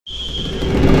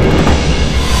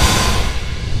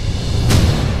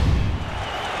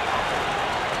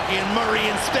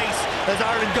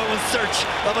search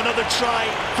of another try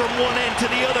from one end to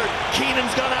the other.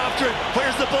 Keenan's gone after it.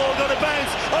 Where's the ball going to bounce?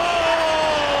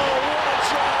 Oh, what a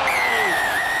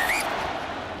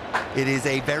try! It is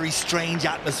a very strange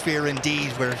atmosphere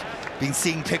indeed. We've been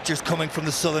seeing pictures coming from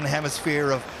the southern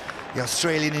hemisphere of the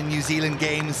Australian and New Zealand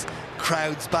games,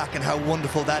 crowds back, and how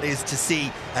wonderful that is to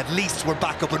see. At least we're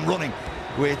back up and running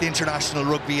with international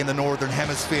rugby in the northern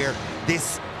hemisphere.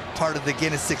 This part of the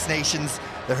Guinness Six Nations.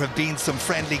 There have been some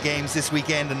friendly games this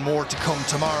weekend and more to come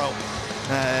tomorrow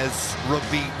as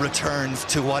rugby returns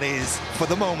to what is, for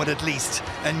the moment at least,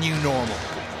 a new normal.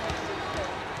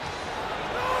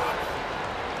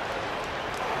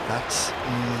 That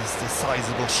is the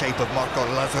sizable shape of Marco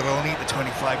Lazzaroni, the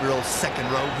 25-year-old second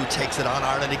row, who takes it on.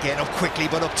 Ireland again, up quickly,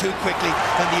 but up too quickly,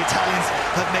 and the Italians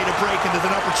have made a break, and there's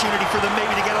an opportunity for them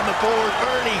maybe to get on the board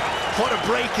early. What a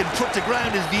break, and put to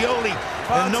ground is Violi,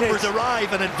 and numbers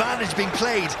arrive, an advantage being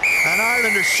played, and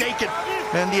Ireland are shaken,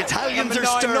 and the Italians are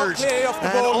stirred,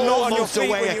 and almost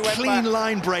away, a clean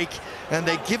line break, and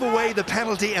they give away the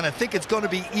penalty, and I think it's going to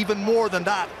be even more than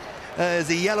that, as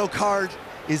a yellow card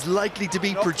is likely to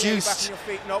be produced. Back on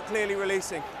your feet, not clearly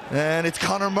releasing. And it's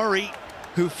Conor Murray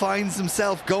who finds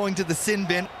himself going to the sin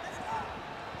bin.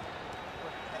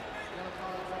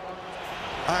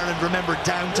 Ireland, remember,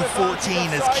 down to 14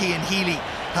 as Cian Healy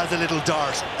has a little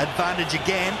dart. Advantage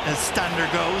again as Stander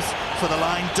goes for the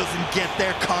line, doesn't get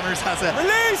there. Connors has a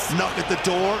knock at the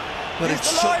door, but it's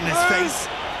shut in his face.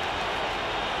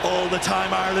 All the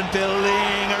time Ireland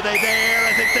building. Are they there?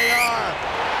 I think they are.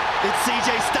 It's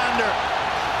CJ Stander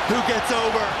who gets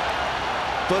over,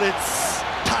 but it's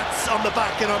pats on the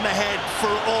back and on the head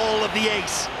for all of the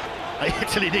eight.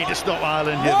 Italy need to stop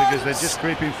Ireland here because they're just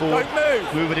creeping forward,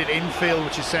 moving it infield,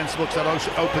 which is sensible because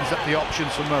that opens up the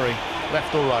options for Murray,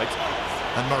 left or right.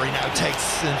 And Murray now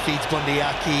takes and feeds Bundee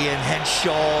and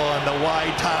Henshaw, and the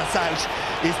wide pass out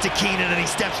is to Keenan, and he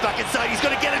steps back inside. He's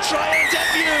going to get a try on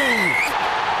debut.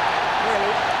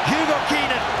 Hugo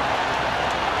Keenan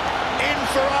in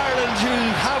for Ireland, who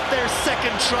have their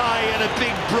second try, and a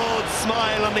big broad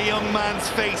smile on the young man's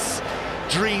face.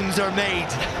 Dreams are made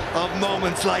of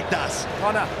moments like that.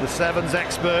 Conor. The sevens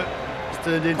expert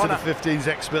turned into the 15s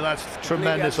expert. That's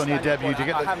tremendous on your debut to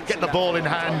get the ball in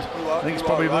hand. I think it's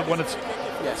probably one of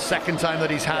the second time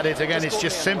that he's had it. Again, it's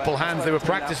just simple hands. They were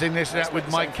practicing this with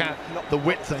Mike Cat, the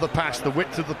width of the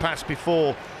pass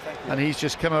before, and he's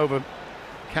just come over.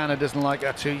 Canada doesn't like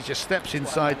that too. He just steps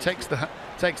inside, takes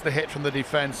the hit from the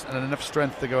defence, and enough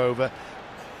strength to go over.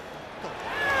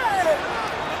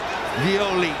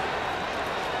 Violi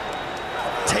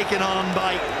taken on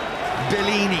by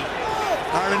Byrne.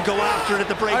 Ireland go after it at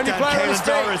the breakdown. Caelan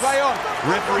Doris.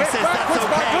 Referee says that's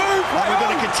okay, and we're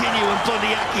going to continue, and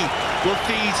Bundee will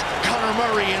feed Conor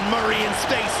Murray, and Murray in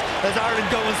space as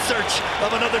Ireland go in search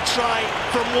of another try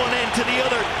from one end to the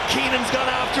other. Keenan's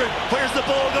gone after it. Where's the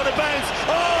ball going to bounce?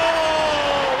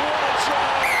 Oh, what a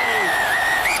try!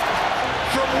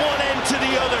 From one end to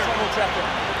the other.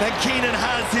 And Keenan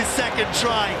has his second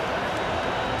try.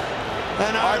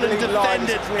 And Ireland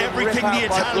defended everything the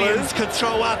Italians could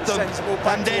throw at them,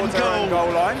 and then go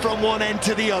from one end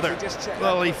to the other.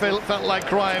 Well, he felt like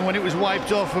crying when it was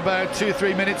wiped off about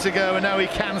 2-3 minutes ago, and now he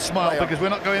can smile because we're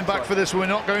not going back for this. We're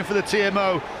not going for the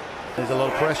TMO. There's a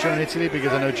lot of pressure on Italy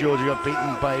because I know Georgia got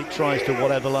beaten by 8 tries to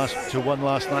one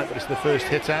last night, but it's the first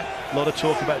hit out. A lot of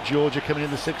talk about Georgia coming in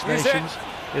the Six Nations.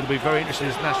 It'll be very interesting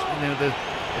as the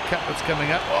cap that's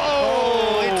coming up.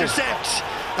 Oh, intercept!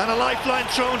 And a lifeline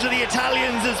thrown to the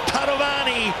Italians as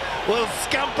Padovani will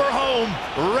scamper home,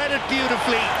 read it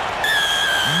beautifully.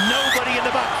 Nobody in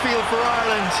the backfield for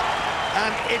Ireland,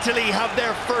 and Italy have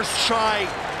their first try.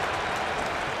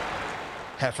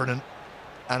 Heffernan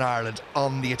and Ireland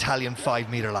on the Italian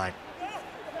 5-metre line.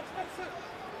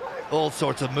 All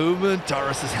sorts of movement.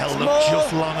 Doris has held up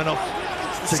just long enough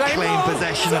to claim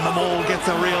possession, and the Mole gets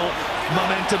a real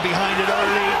momentum behind it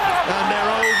early, and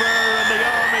they're over, and the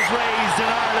arm is raised, and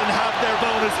Ireland have their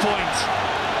bonus point.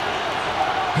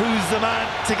 Who's the man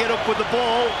to get up with the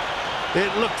ball?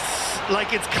 It looks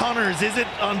like it's Connors, is it,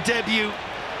 on debut,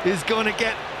 is going to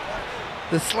get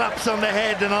the slaps on the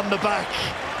head and on the back.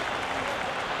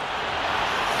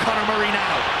 Conor Murray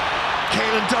now.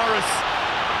 Caelan Doris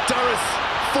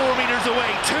 4 metres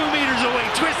away, 2 metres away,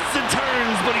 twists and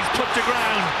turns, but he's put to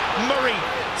ground. Murray,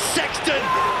 Sexton,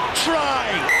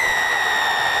 try!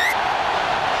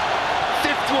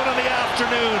 5th one of the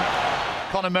afternoon.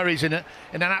 Conor Murray's in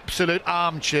an absolute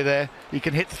armchair there. He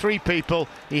can hit 3 people,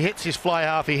 he hits his fly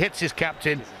half, he hits his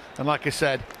captain, and like I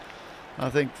said, I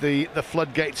think the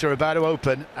floodgates are about to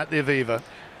open at the Aviva.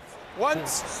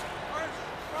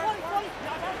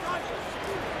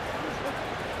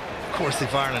 course,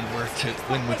 if Ireland were to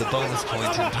win with the bonus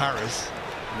point in Paris.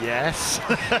 Yes.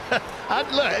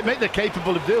 And look, they're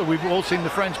capable of doing it. We've all seen the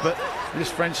French, but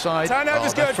this French side...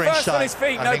 Turnover's good, first on his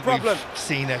feet, no problem. We've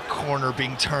seen a corner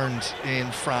being turned in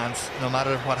France, no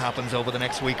matter what happens over the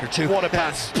next week or two. What a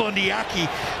pass. Bundee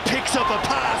picks up a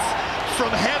pass from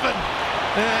heaven,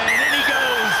 and in he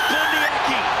goes. Bundee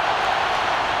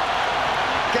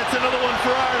gets another one for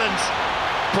Ireland,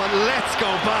 but let's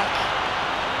go back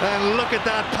and look at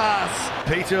that pass.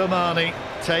 Peter O'Mahony,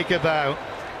 take a bow.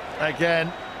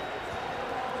 Again,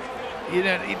 you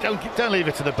don't leave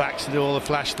it to the backs to do all the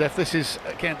flash stuff. This is,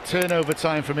 again, turnover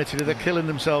time from Italy. They're killing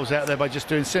themselves out there by just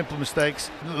doing simple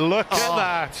mistakes. Look at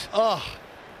that. Oh,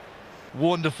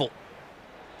 wonderful.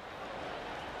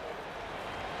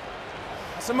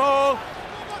 Some more.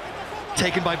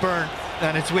 Taken by Byrne,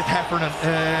 and it's with Heffernan,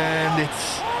 and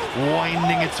it's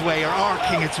winding its way, or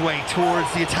arcing its way towards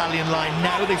the Italian line.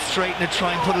 Now they straighten it,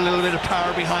 try and put a little bit of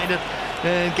power behind it,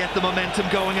 and get the momentum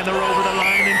going, and they're over the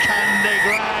line. And can they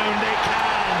ground? They can.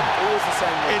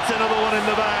 It's another one in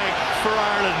the bag for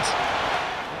Ireland.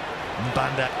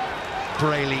 Banda,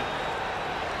 Brayley,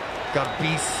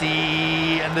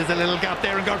 Garbisi, and there's a little gap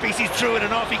there, and Garbisi's through it,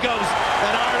 and off he goes.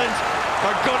 And Ireland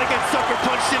are going to get sucker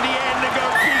punched in the end, and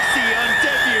Garbisi on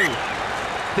debut.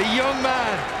 The young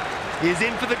man is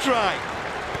in for the try.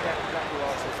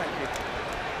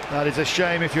 That is a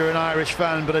shame if you're an Irish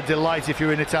fan, but a delight if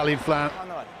you're an Italian fan.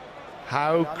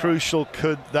 How crucial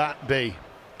could that be?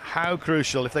 How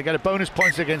crucial. If they get a bonus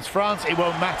points against France, it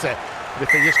won't matter. But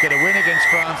if they just get a win against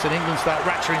France and England start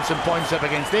ratcheting some points up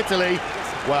against Italy,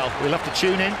 well, we'll have to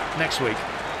tune in next week.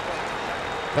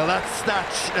 Well, that's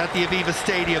that at the Aviva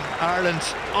Stadium. Ireland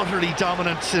utterly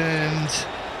dominant, and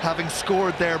having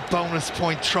scored their bonus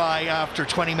point try after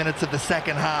 20 minutes of the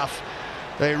second half,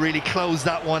 they really closed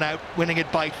that one out, winning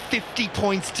it by 50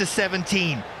 points to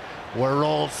 17. We're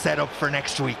all set up for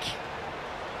next week.